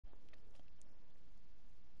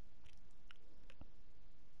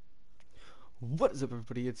What is up,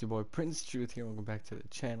 everybody? It's your boy Prince Truth here. Welcome back to the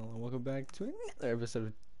channel, and welcome back to another episode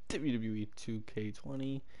of WWE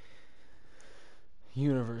 2K20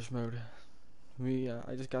 Universe Mode.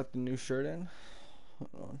 I just got the new shirt in.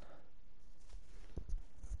 Hold on.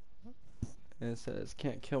 And it says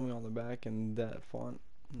 "Can't kill me" on the back in that font,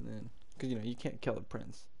 and then because you can't kill the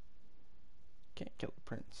prince. Can't kill the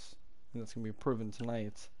prince, and that's gonna be proven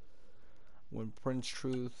tonight when Prince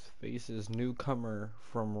Truth faces newcomer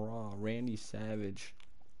from Raw, Randy Savage.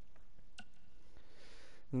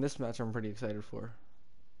 And this match I'm pretty excited for.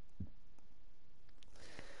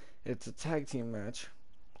 It's a tag team match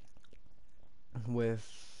with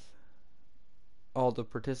all the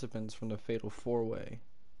participants from the Fatal 4-Way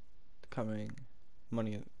coming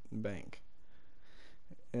Money in the Bank.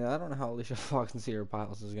 And I don't know how Alicia Fox and Sierra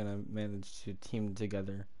Piles is going to manage to team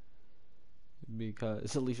together,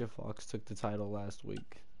 because Alicia Fox took the title last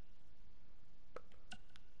week.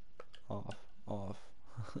 Off.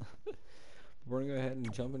 We're going to go ahead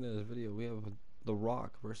and jump into this video. We have The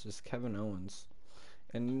Rock versus Kevin Owens.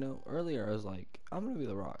 And earlier I was like, I'm going to be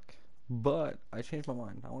The Rock. But I changed my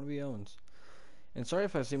mind. I want to be Owens. And sorry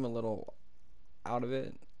if I seem a little out of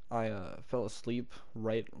it. I fell asleep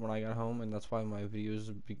right when I got home, and that's why my videos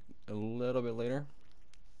would be a little bit later.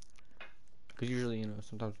 Because usually,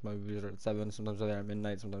 sometimes my videos are at 7, sometimes they're at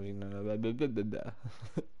midnight, sometimes,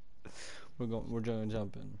 we're gonna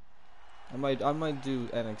jump in. I might do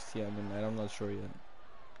NXT at midnight, I'm not sure yet.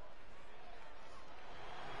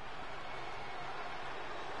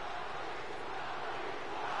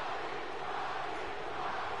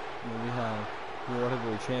 And then we have the World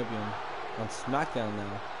Heavyweight Champion on SmackDown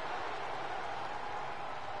now.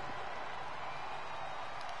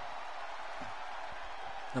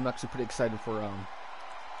 I'm actually pretty excited for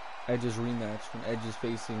Edge's rematch when Edge is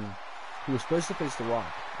facing. He was supposed to face The Rock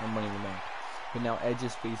on Money in the Bank, but now Edge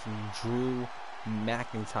is facing Drew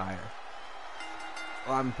McIntyre.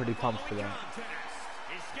 I'm pretty pumped for that.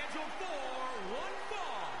 Is scheduled for one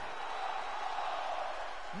fall.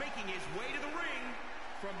 Making his way to the ring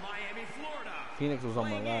from Miami, Florida. Phoenix was on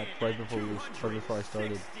my lap right before I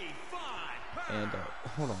started. And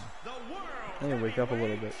hold on, I need to wake up a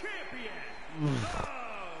little bit.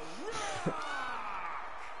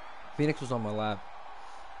 Phoenix was on my lap.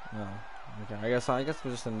 No, okay. I guess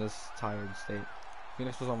we're just in this tired state.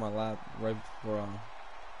 Phoenix was on my lap right before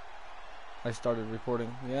I started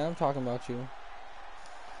recording. Yeah, I'm talking about you.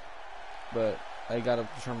 But I got to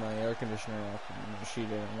turn my air conditioner off, and she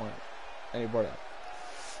didn't want any part of it.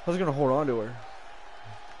 I was gonna hold on to her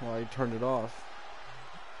while I turned it off.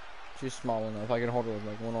 She's small enough. I can hold her with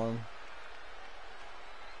like one arm.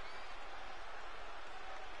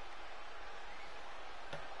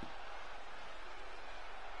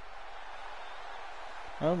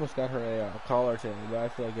 I almost got her a collar today, but I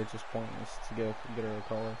feel like it's just pointless to get her a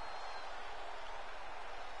collar.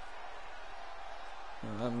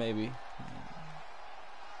 Maybe.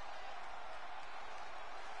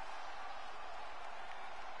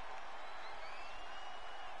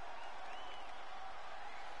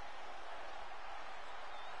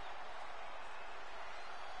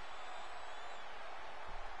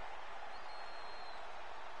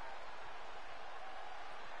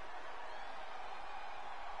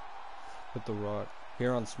 With The Rock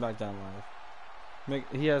here on SmackDown Live.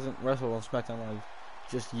 He hasn't wrestled on SmackDown Live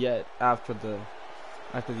just yet after the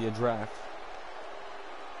draft.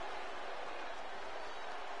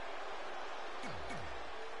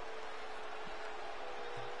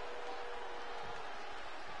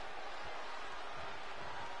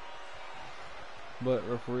 But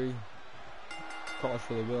referee calls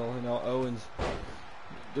for the bell, and now Owens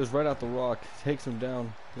goes right at The Rock, takes him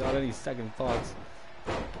down without any second thoughts.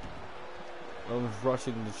 Owens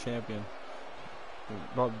rushing the champion,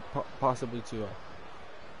 possibly to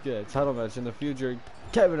get a title match in the future.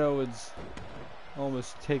 Kevin Owens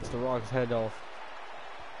almost takes The Rock's head off.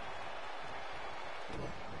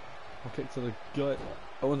 A kick to the gut.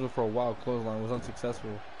 Owens went for a wild clothesline, was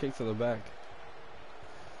unsuccessful. Kick to the back.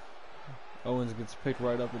 Owens gets picked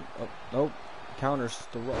right up and up. Nope. Counters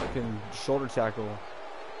The Rock and shoulder tackle.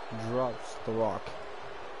 Drops The Rock.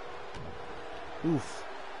 Oof.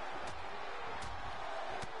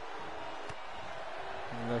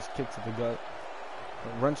 Nice kick to the gut.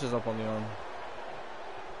 Wrenches up on the arm.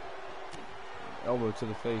 Elbow to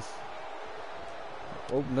the face.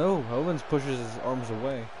 Oh no! Owens pushes his arms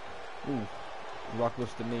away. Ooh. Rock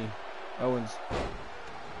lifts the knee. Owens.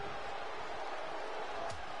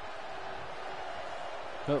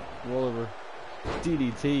 Oh, roll over.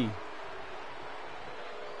 DDT.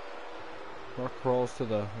 Rock crawls to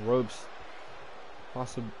the ropes,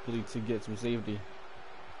 possibly to get some safety.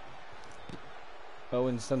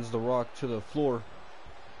 Owens sends the Rock to the floor.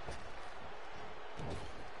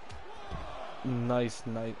 Nice.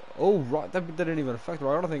 Oh, Rock, that didn't even affect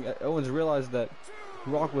Rock. I don't think Owens realized that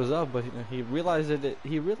Rock was up, but he realized it.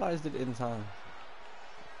 He realized it in time.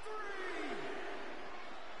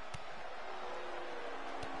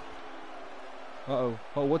 Uh-oh.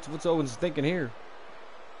 Oh, what's Owens thinking here?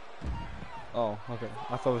 Oh, okay.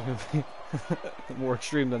 I thought it was gonna be more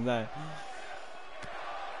extreme than that.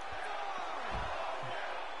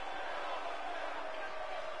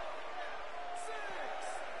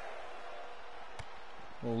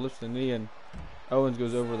 Well, lifts the knee and Owens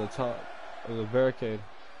goes over the top of the barricade.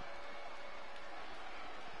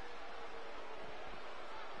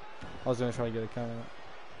 I was gonna try to get a count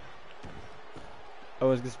out.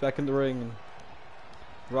 Owens gets back in the ring and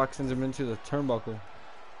Rock sends him into the turnbuckle.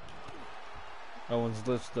 Owens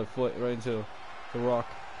lifts the foot right into the Rock.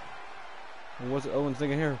 And what's Owens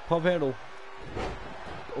thinking here? Pump handle.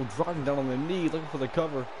 Oh, dropping down on the knee, looking for the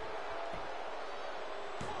cover.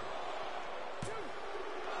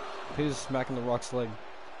 He's smacking the Rock's leg,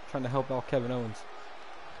 trying to help out Kevin Owens.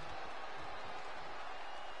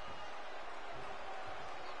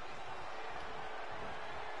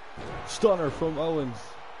 Stunner from Owens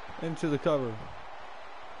into the cover.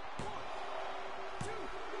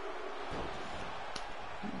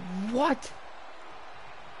 What?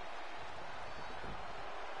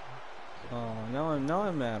 Oh, now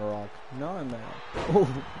I'm mad, Rock. Now I'm mad.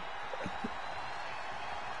 Oh.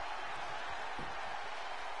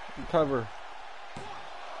 Cover.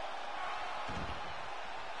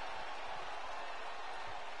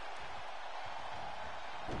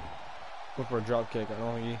 Go for a drop kick. I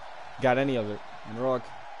don't think he got any of it. And Rock,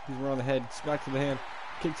 he's around the head, smack to the hand,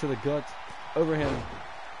 kick to the gut, overhand,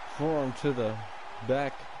 forearm to the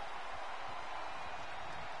back.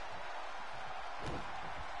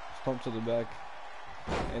 Pump to the back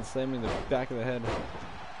and slamming the back of the head.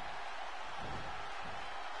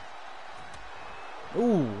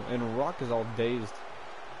 Ooh, and Rock is all dazed.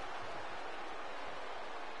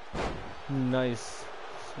 Nice.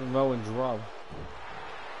 Samoan drop.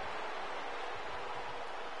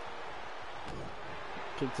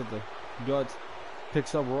 Kick to the gut.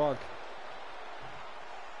 Picks up Rock.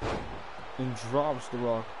 And drops the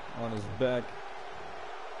Rock on his back.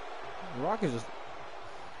 Rock is just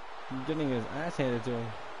getting his ass handed to him.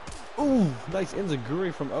 Ooh, nice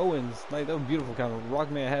enziguri from Owens. Like, that was beautiful kind of. Rock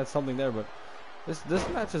may have had something there, but this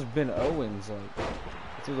match has been Owens like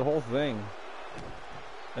through the whole thing.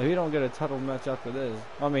 If he don't get a title match after this,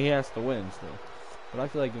 I mean he has to win still. But I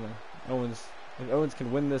feel like Owens, if Owens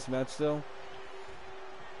can win this match still,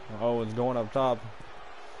 Owens going up top.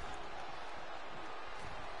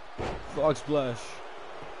 Frog splash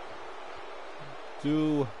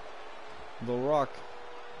to the Rock.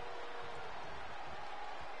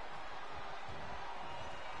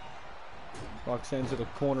 Rock sends to the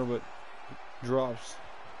corner, but drops.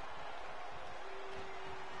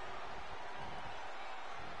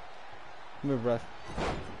 Move, ref.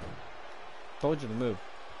 Told you to move.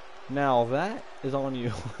 Now that is on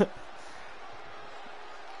you.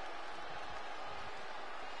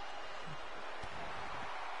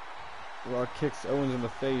 Rock kicks Owens in the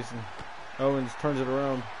face, and Owens turns it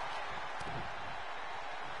around.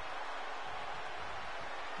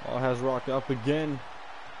 Has Rock up again.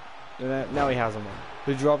 And now he has him on.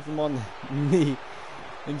 He drops him on the knee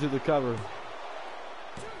into the cover.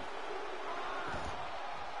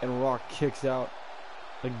 And Rock kicks out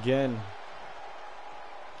again.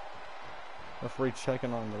 Referee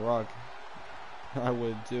checking on the Rock. I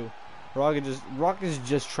would too. Rock is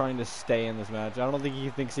just trying to stay in this match. I don't think he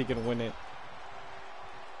thinks he can win it.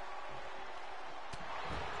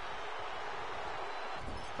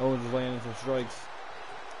 Owens is landing some strikes.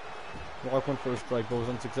 Rock went for a strike, but was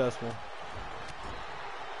unsuccessful.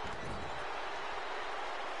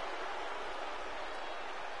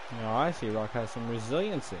 Now I see Rock has some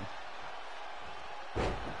resiliency.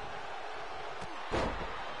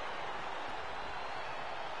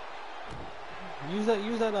 Use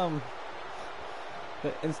that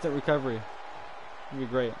the instant recovery. It'd be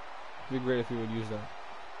great. It'd be great if you would use that.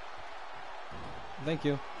 Thank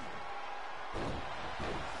you.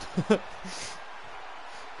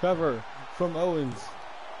 Cover from Owens.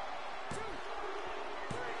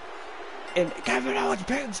 And Kevin Owens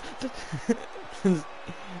pins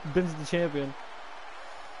pins the champion.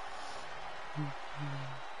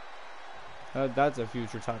 That's a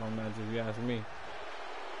future title match if you ask me.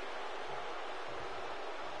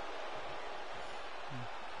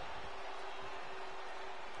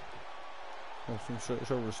 Some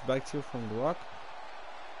show respect here from The Rock.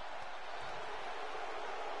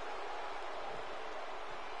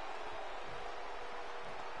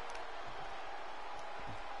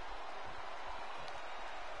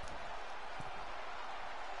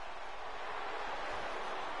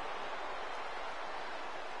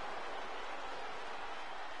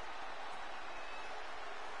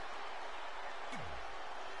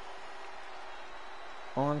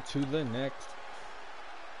 On to the next.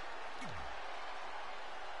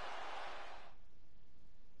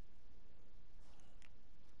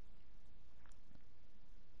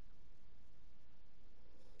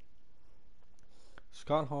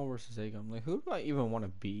 Scott Hall versus Agam. Like, who do I even want to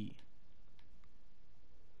be?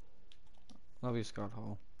 I'll be Scott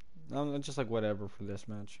Hall. I'm just like whatever for this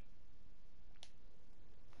match.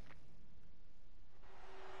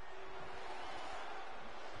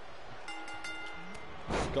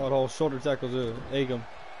 Scott Hall shoulder tackles Agam.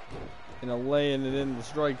 And laying it in the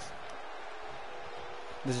strikes.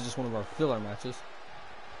 This is just one of our filler matches.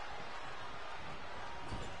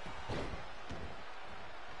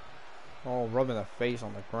 Oh, rubbing the face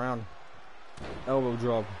on the ground. Elbow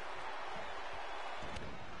drop.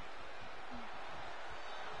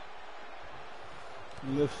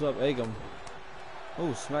 Lifts up Agam.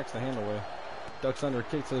 Oh, smacks the hand away. Ducks under,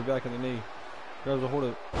 kicks to the back of the knee. Grabs a hold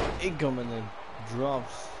of Agam and then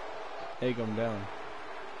drops Agam down.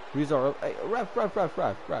 Rezar, hey, ref.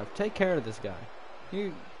 Take care of this guy.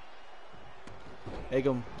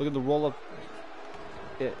 Agam, look at the roll up.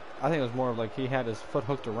 I think it was more of like he had his foot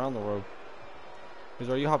hooked around the rope. He's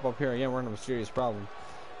like, you hop up here again, we're gonna have a serious problem.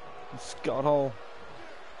 Scott Hall.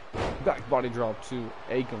 Back body drop to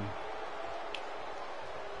Agam.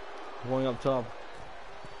 Going up top.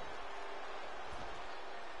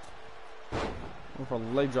 Went for a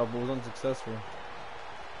leg drop, but was unsuccessful.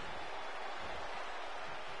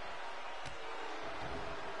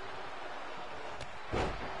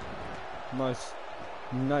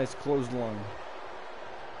 Nice clothesline.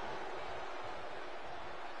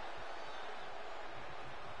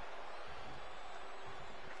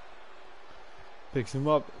 Picks him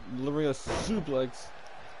up, delivering a suplex.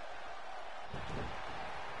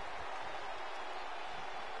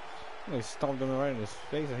 He stomped him right in his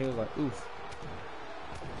face and he was like, oof.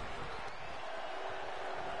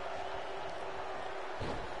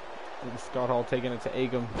 Scott Hall taking it to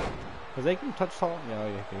Agam. Has Agam touched Hall? No,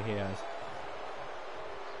 yeah, he has.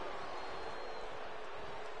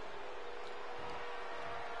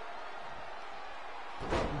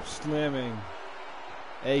 Slamming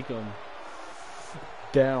Agam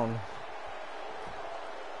down.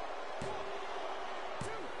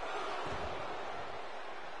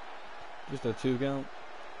 Just a 2 count.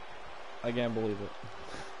 I can't believe it.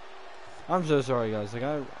 I'm so sorry, guys. Like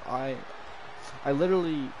I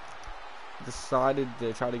literally decided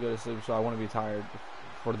to try to go to sleep so I want to be tired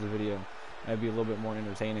for the video and be a little bit more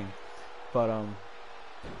entertaining. But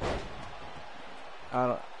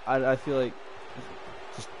I feel like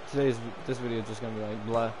just this video is just gonna be like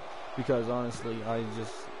blah, because honestly I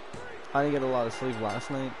didn't get a lot of sleep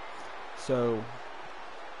last night, so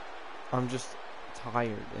I'm just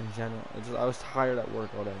tired in general. I was tired at work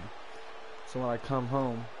all day, so when I come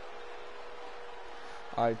home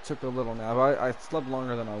I took a little nap. I slept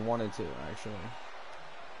longer than I wanted to actually,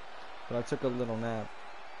 but I took a little nap.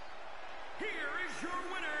 Here is your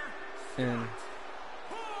winner, And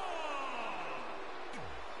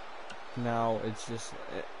now it's just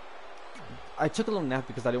I took a little nap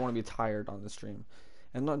because I didn't want to be tired on the stream.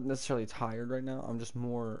 I'm not necessarily tired right now. I'm just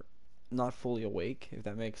more not fully awake, if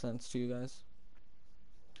that makes sense to you guys.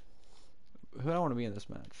 Who do I want to be in this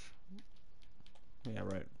match? Yeah,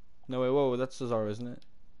 right. No, wait, whoa, that's Cesaro, isn't it?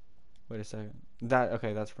 Wait a second.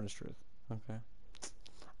 Okay, that's Prince Truth. Okay.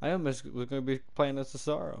 I almost was going to be playing as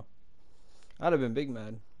Cesaro. I'd have been big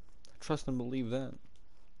mad. Trust and believe that.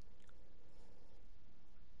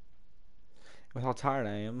 With how tired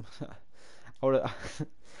I am, I would have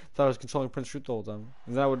thought I was controlling Prince Truth the whole time.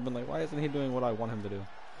 And then I would have been like, why isn't he doing what I want him to do?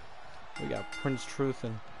 We got Prince Truth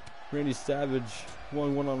and Randy Savage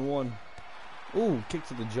going one-on-one. Ooh, kick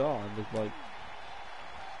to the jaw, it looked like.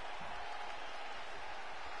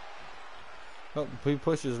 Oh, he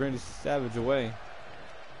pushes Randy Savage away.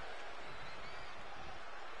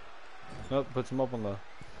 Oh, puts him up on the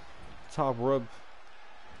top rope.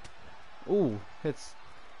 Ooh, hits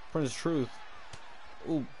Prince Truth.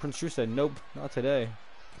 Ooh, Prince Truth said, nope, not today.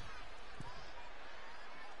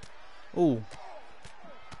 Ooh.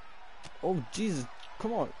 Oh, Jesus,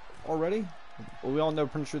 come on, already? Well, we all know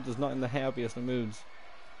Prince Truth is not in the happiest of moods.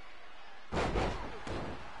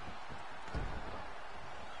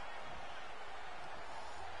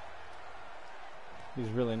 He's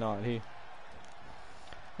really not.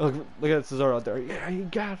 Look at Cesaro out there. Yeah, he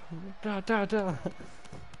got him. Da, da, da.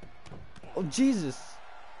 Oh, Jesus.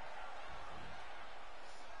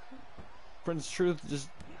 Prince Truth just...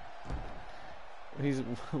 He's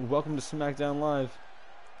welcome to SmackDown Live.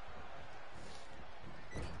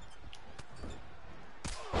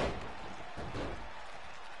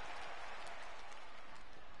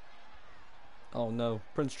 Oh no,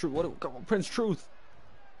 Prince Truth. What? Come on, Prince Truth.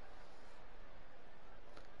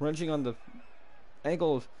 Wrenching on the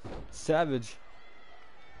ankle of Savage.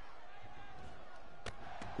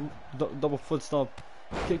 Double foot stomp.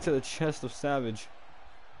 Kick to the chest of Savage.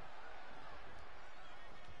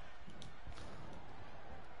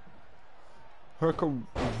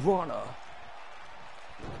 Hurricanrana.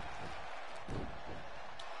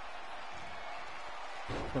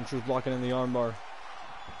 Prince Truth blocking in the armbar.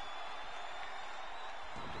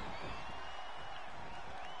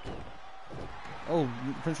 Oh,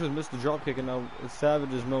 Prince Truth missed the drop kick, and now it's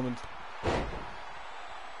Savage's moment.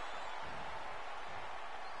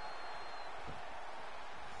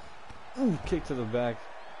 Ooh, kick to the back.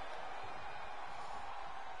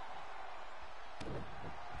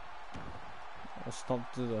 I'll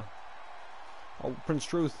stomp to the... Oh, Prince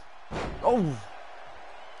Truth. Oh!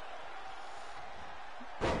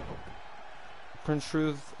 Prince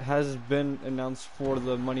Truth has been announced for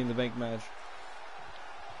the Money in the Bank match.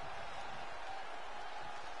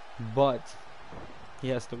 But he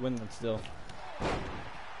has to win that still.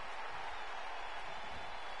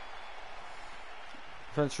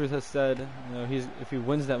 Prince Truth has said, you know, if he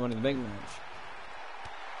wins that Money in the Bank match,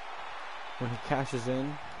 when he cashes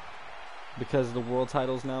in, because the world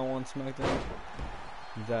title's now on SmackDown,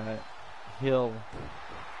 that he'll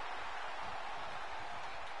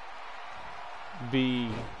be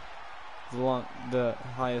the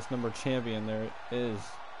highest number champion there is.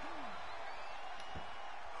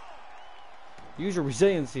 Use your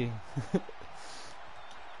resiliency.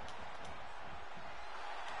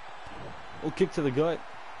 Oh, kick to the gut.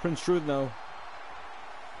 Prince Truth now.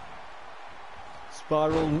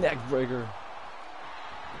 Spiral neck breaker.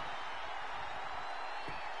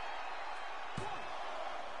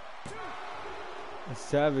 And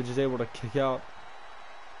Savage is able to kick out.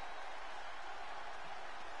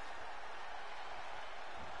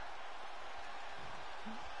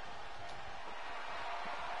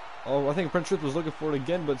 Oh, I think Prince Truth was looking for it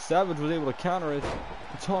again, but Savage was able to counter it.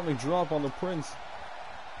 Atomic drop on the Prince.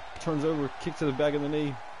 Turns over, kick to the back of the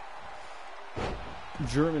knee.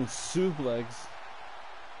 German suplex.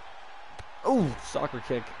 Oh, soccer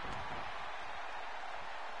kick.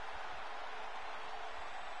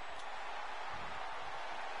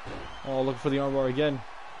 Oh, looking for the armbar again.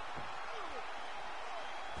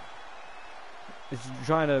 It's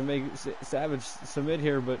trying to make Savage submit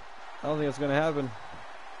here, but I don't think that's going to happen.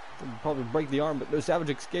 It'll probably break the arm, but no,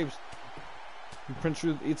 Savage escapes. And Prince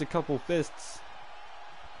Truth eats a couple fists.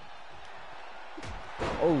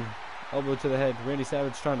 Oh, elbow to the head. Randy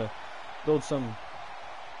Savage trying to build some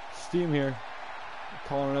steam here.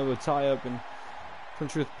 Calling another tie up, and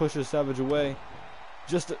Prince Truth pushes Savage away.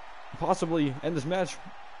 Just to possibly end this match.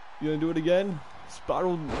 You gonna do it again?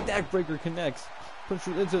 Spiral neckbreaker connects. Prince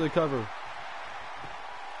Truth into the cover.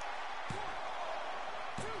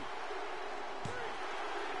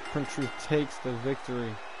 Prince Truth takes the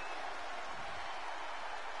victory.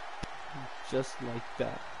 Just like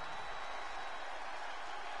that.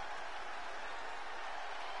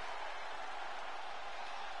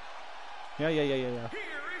 Yeah. Here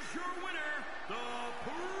is your winner, the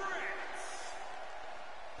Prince.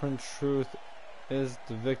 Prince Truth is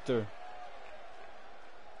the victor.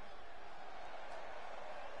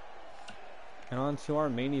 And on to our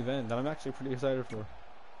main event that I'm actually pretty excited for.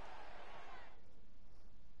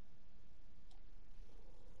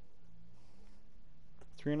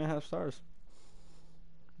 Three and a half stars.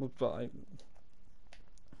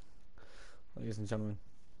 Ladies and gentlemen,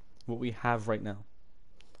 what we have right now.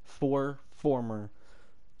 4 former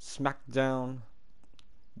SmackDown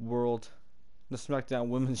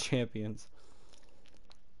Women's Champions.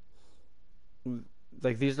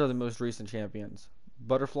 Like, these are the most recent champions.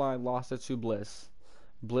 Butterfly lost it to Bliss.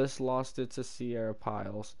 Bliss lost it to Sierra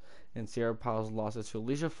Piles. And Sierra Piles lost it to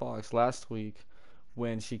Alicia Fox last week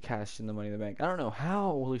when she cashed in the Money in the Bank. I don't know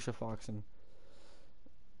how Alicia Fox and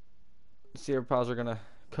Sierra Piles are going to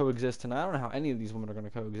coexist tonight. I don't know how any of these women are going to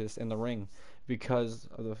coexist in the ring because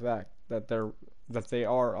of the fact that they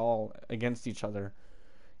are all against each other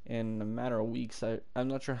in a matter of weeks. I'm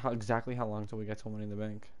not sure exactly how long till we get to Money in the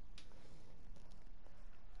Bank.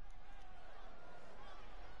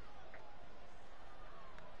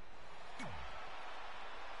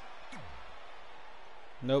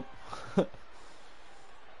 Nope.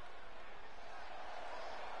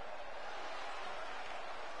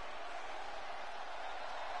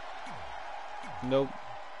 Nope.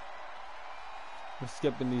 We're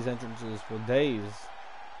skipping these entrances for days.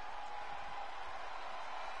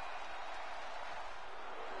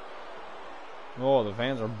 Oh, the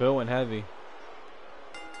fans are booing heavy.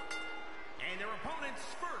 And their opponents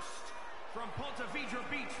first, from Ponte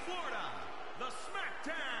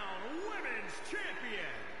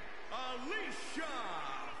Alicia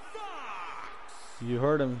Fox. You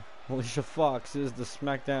heard him. Alicia Fox is the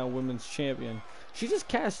SmackDown Women's Champion. She just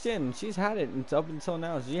cashed in. She's had it up until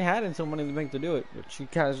now. She had until Money in the Bank to do it, but she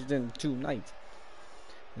cashed in tonight.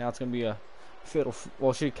 Now it's gonna be a fatal.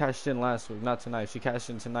 Well, she cashed in last week, not tonight. She cashed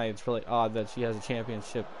in tonight. It's really odd that she has a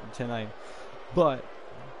championship tonight, but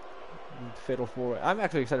fatal four-way. I'm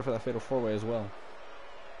actually excited for that fatal four-way as well.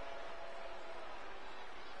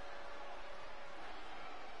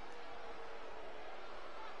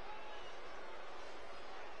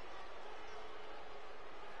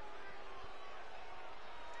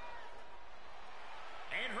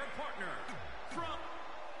 And her partner from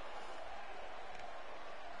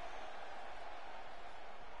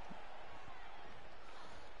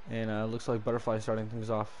And looks like Butterfly starting things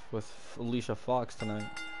off with Alicia Fox tonight.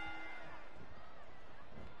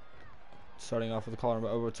 Starting off with the collar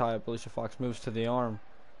over tie up. Alicia Fox moves to the arm.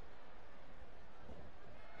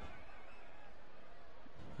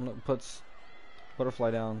 Puts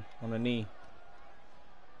Butterfly down on a knee.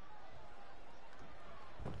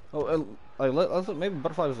 Oh, like maybe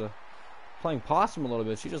Butterfly was playing possum a little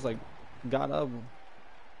bit. She just like got up,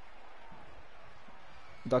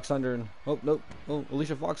 ducks under, and oh nope. Oh,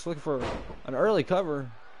 Alicia Fox looking for an early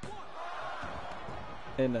cover,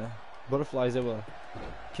 and Butterfly is able to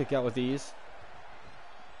kick out with ease.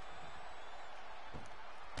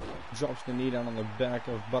 Drops the knee down on the back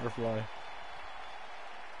of Butterfly.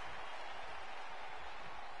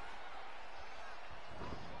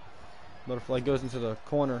 Butterfly goes into the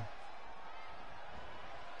corner.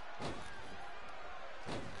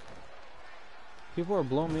 People are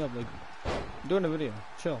blowing me up. Like, I'm doing a video.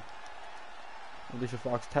 Chill. Alicia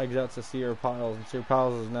Fox tags out to Sierra Piles, and Sierra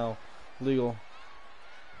Piles is now legal.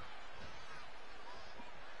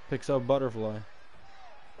 Picks up Butterfly.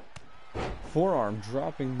 Forearm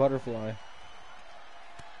dropping Butterfly.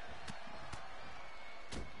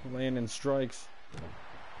 Landing strikes.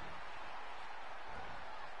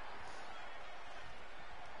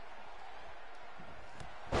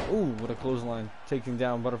 Ooh, what a clothesline. Taking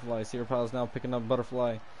down Butterfly. Sierra Piles now picking up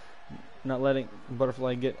Butterfly. Not letting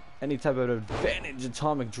Butterfly get any type of advantage.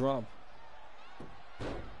 Atomic drop.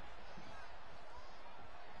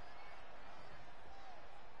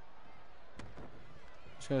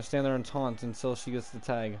 She's going to stand there and taunt until she gets the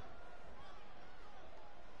tag.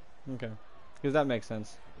 Okay. Because that makes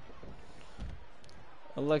sense.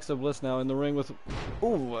 Alexa Bliss now in the ring with...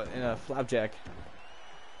 Ooh, and a flapjack.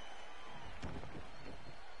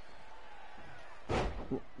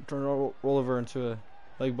 Turn roll over into a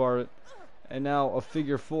leg bar, and now a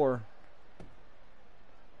figure four.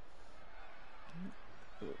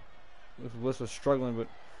 Bliss was struggling, but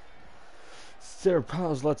Sarah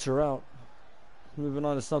Piles lets her out. Moving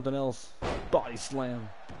on to something else. Body slam.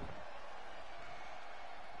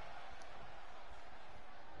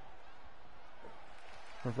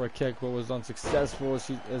 For a kick, but was unsuccessful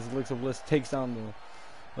as Alexa Bliss takes down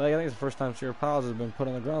the leg. I think it's the first time Sarah Piles has been put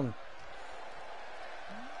on the ground.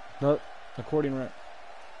 No, accordion rap.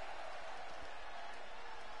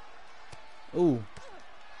 Ooh.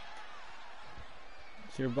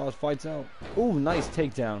 Sierra Piles fights out. Ooh, nice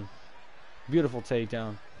takedown. Beautiful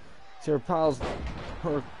takedown. Sierra Piles,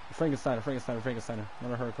 her Frankensteiner.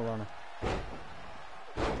 Not a Hurricanrana.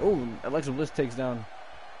 Ooh, Alexa Bliss takes down.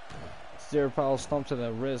 Sierra Piles stomp to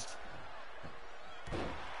the wrist.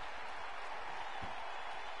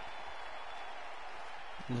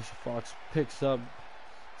 Alicia Fox picks up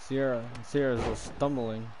Sierra. Sierra's just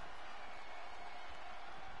stumbling.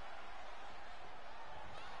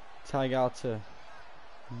 Tag out to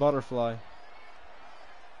Butterfly.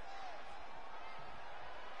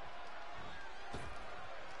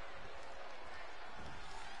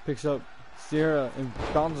 Picks up Sierra and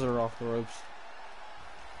bounces her off the ropes.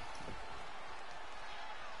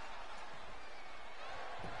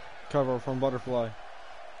 Cover from Butterfly.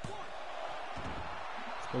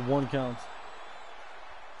 It's a 1 count.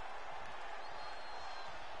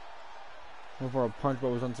 Went for a punch but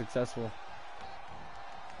was unsuccessful.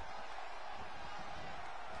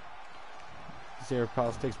 Sierra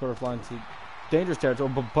Piles takes Butterfly into dangerous territory,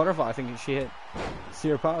 but Butterfly, I think she hit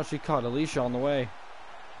Sierra Piles. She caught Alicia on the way.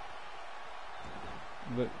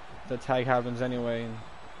 But the tag happens anyway. And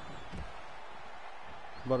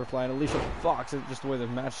Butterfly and Alicia Fox, just the way the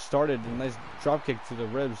match started. A nice drop kick to the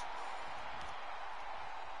ribs.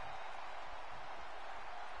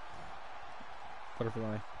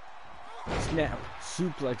 Butterfly. Snap.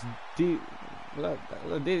 Suplex. That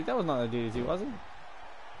was not a DDT, was it?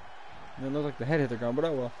 It looked like the head hit the ground, but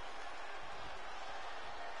oh well.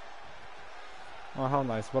 Oh, how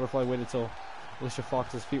nice. Butterfly waited till Alicia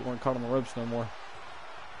Fox's feet weren't caught on the ropes no more.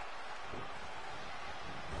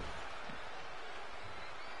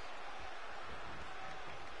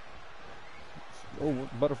 Oh,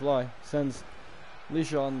 butterfly sends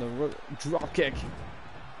Alicia on the drop kick.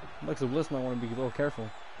 Alexa Bliss might want to be a little careful.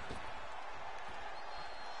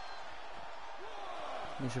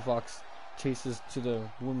 Alicia Fox chases to the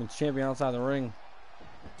women's champion outside the ring.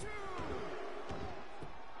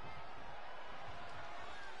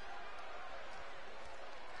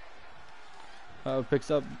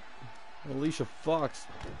 Picks up Alicia Fox.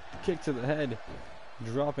 Kick to the head.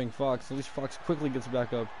 Dropping Fox. Alicia Fox quickly gets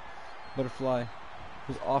back up. Butterfly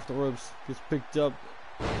is off the ropes. Gets picked up.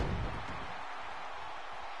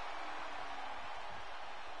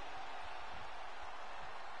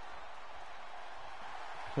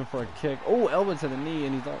 Going for a kick. Oh, elbow to the knee,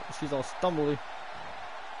 and she's all stumbly.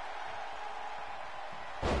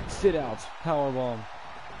 Sit out. Powerbomb.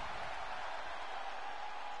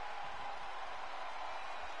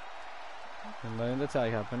 And then the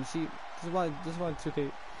tag happened. See, this is why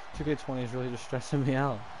 2K20 is really just stressing me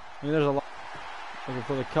out. I mean, there's a lot. Looking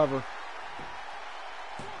for the cover.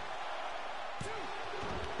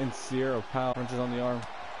 And Sierra Powell punches on the arm.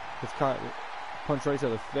 Gets caught. Punch right to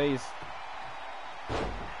the face.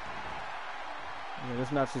 Yeah,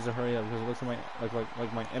 this match needs to hurry up because it looks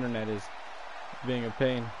like my internet is being a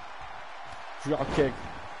pain. Drop kick.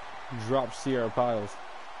 Drop Sierra Piles.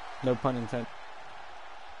 No pun intended.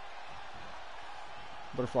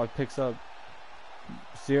 Butterfly picks up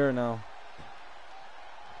Sierra now.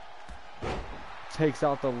 Takes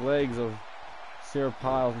out the legs of Sierra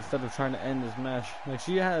Piles instead of trying to end this match. Like,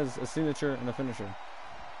 she has a signature and a finisher.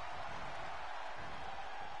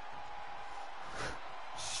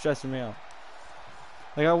 Stressing me out.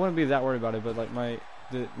 Like, I wouldn't be that worried about it, but like my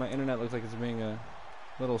internet looks like it's being a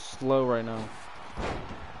little slow right now.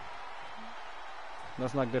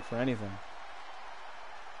 That's not good for anything.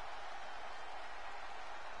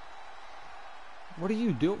 What are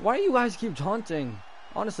you doing? Why do you guys keep taunting?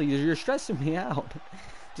 Honestly, you're stressing me out.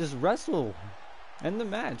 Just wrestle. End the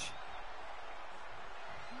match.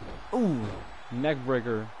 Ooh, neck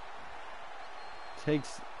breaker.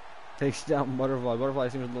 Takes down Butterfly. Butterfly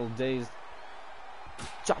seems a little dazed.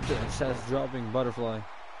 Chop to the chest, dropping Butterfly.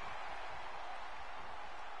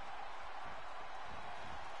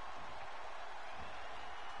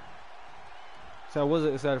 So I was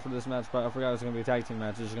excited for this match, but I forgot it was going to be a tag team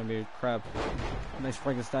match. This is going to be crap. Nice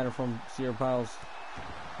Frankensteiner from Sierra Piles.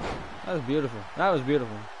 That was beautiful. That was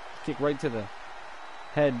beautiful. Kick right to the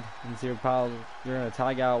head and Sierra Piles. You're going to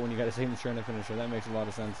tag out when you got a signature and a finisher. That makes a lot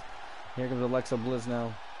of sense. Here comes Alexa Bliss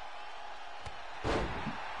now.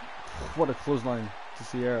 What a clothesline to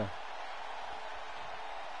Sierra.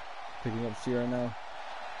 Picking up Sierra now.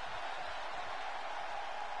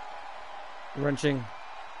 Wrenching.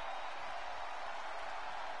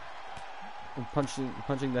 And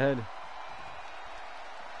punching the head.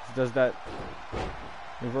 She does that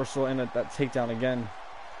reversal and that takedown again.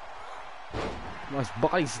 Nice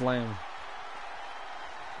body slam.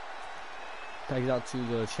 Tags out to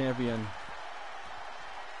the champion.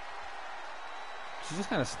 She just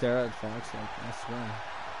kind of stare at Fox like, I swear.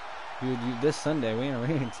 Dude, this Sunday we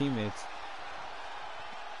ain't teammates.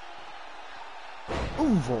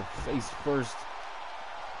 Ooh, face first.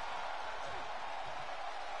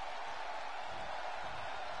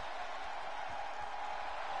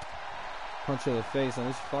 Punch to the face, and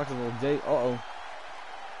this Fox is a little day. Uh-oh.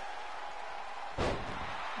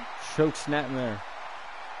 Choke snapmare.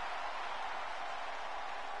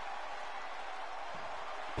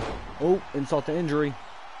 Oh, insult to injury.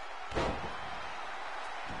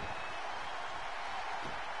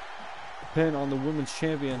 Pin on the women's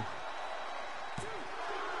champion.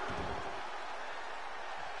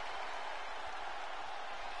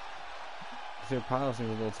 Their pile seems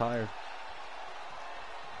a little tired.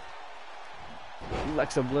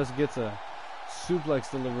 Alexa Bliss gets a suplex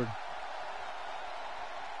delivered.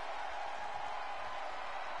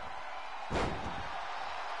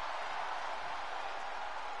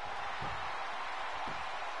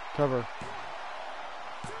 Cover.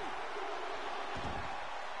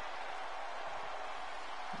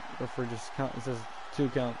 Referee just count. It says 2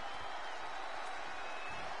 count.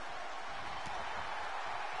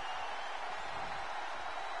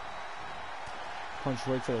 Punch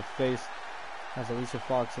right to the face. Has Alicia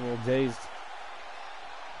Fox a little dazed.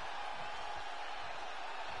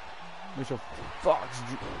 Alicia Fox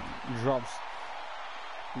drops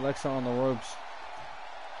Alexa on the ropes.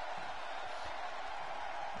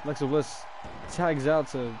 Alexa Bliss tags out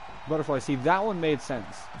to Butterfly. See, that one made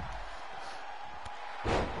sense.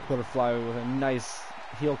 Butterfly with a nice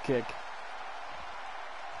heel kick.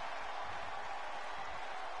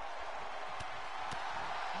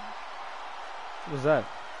 What was that?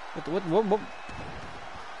 What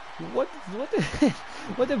What did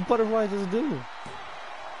what did Butterfly just do?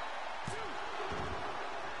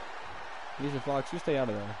 Lisa Fox, you stay out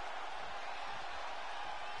of there.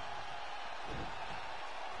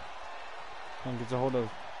 And gets a hold of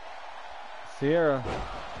Sierra.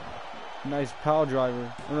 Nice power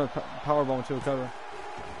driver. Or no, power bomb to a cover.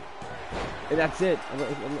 And that's it.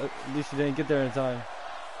 At least she didn't get there in time.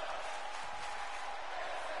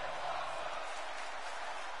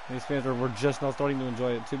 These fans were just now starting to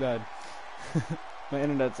enjoy it. Too bad. My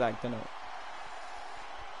internet's acting up.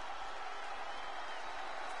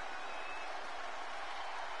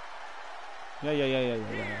 Yeah. Here are your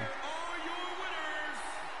winners,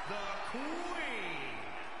 the Queen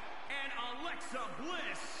and Alexa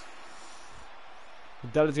Bliss.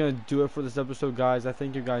 That is going to do it for this episode, guys. I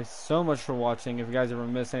thank you guys so much for watching. If you guys ever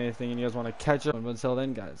miss anything and you guys want to catch up, but until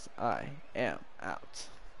then, guys, I am out.